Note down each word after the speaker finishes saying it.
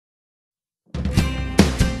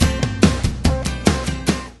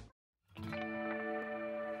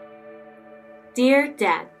Dear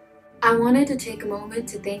Dad, I wanted to take a moment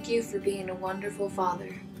to thank you for being a wonderful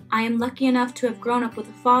father. I am lucky enough to have grown up with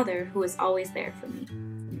a father who is always there for me.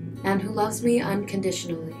 And who loves me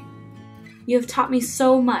unconditionally. You have taught me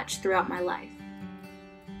so much throughout my life.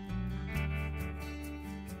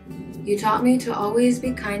 You taught me to always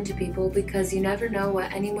be kind to people because you never know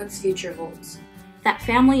what anyone's future holds. That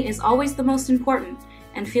family is always the most important,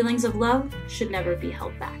 and feelings of love should never be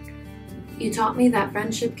held back. You taught me that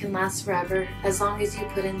friendship can last forever as long as you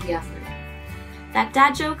put in the effort. That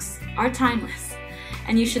dad jokes are timeless,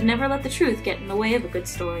 and you should never let the truth get in the way of a good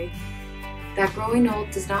story. That growing old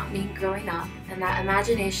does not mean growing up, and that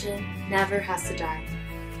imagination never has to die.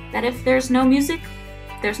 That if there's no music,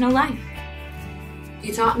 there's no life.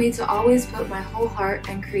 You taught me to always put my whole heart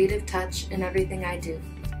and creative touch in everything I do.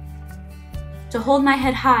 To hold my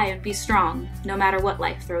head high and be strong, no matter what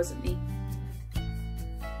life throws at me.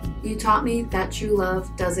 You taught me that true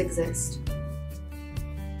love does exist.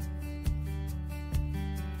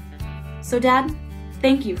 So Dad,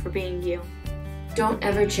 thank you for being you. Don't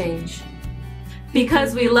ever change.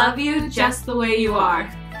 Because we love you just the way you are.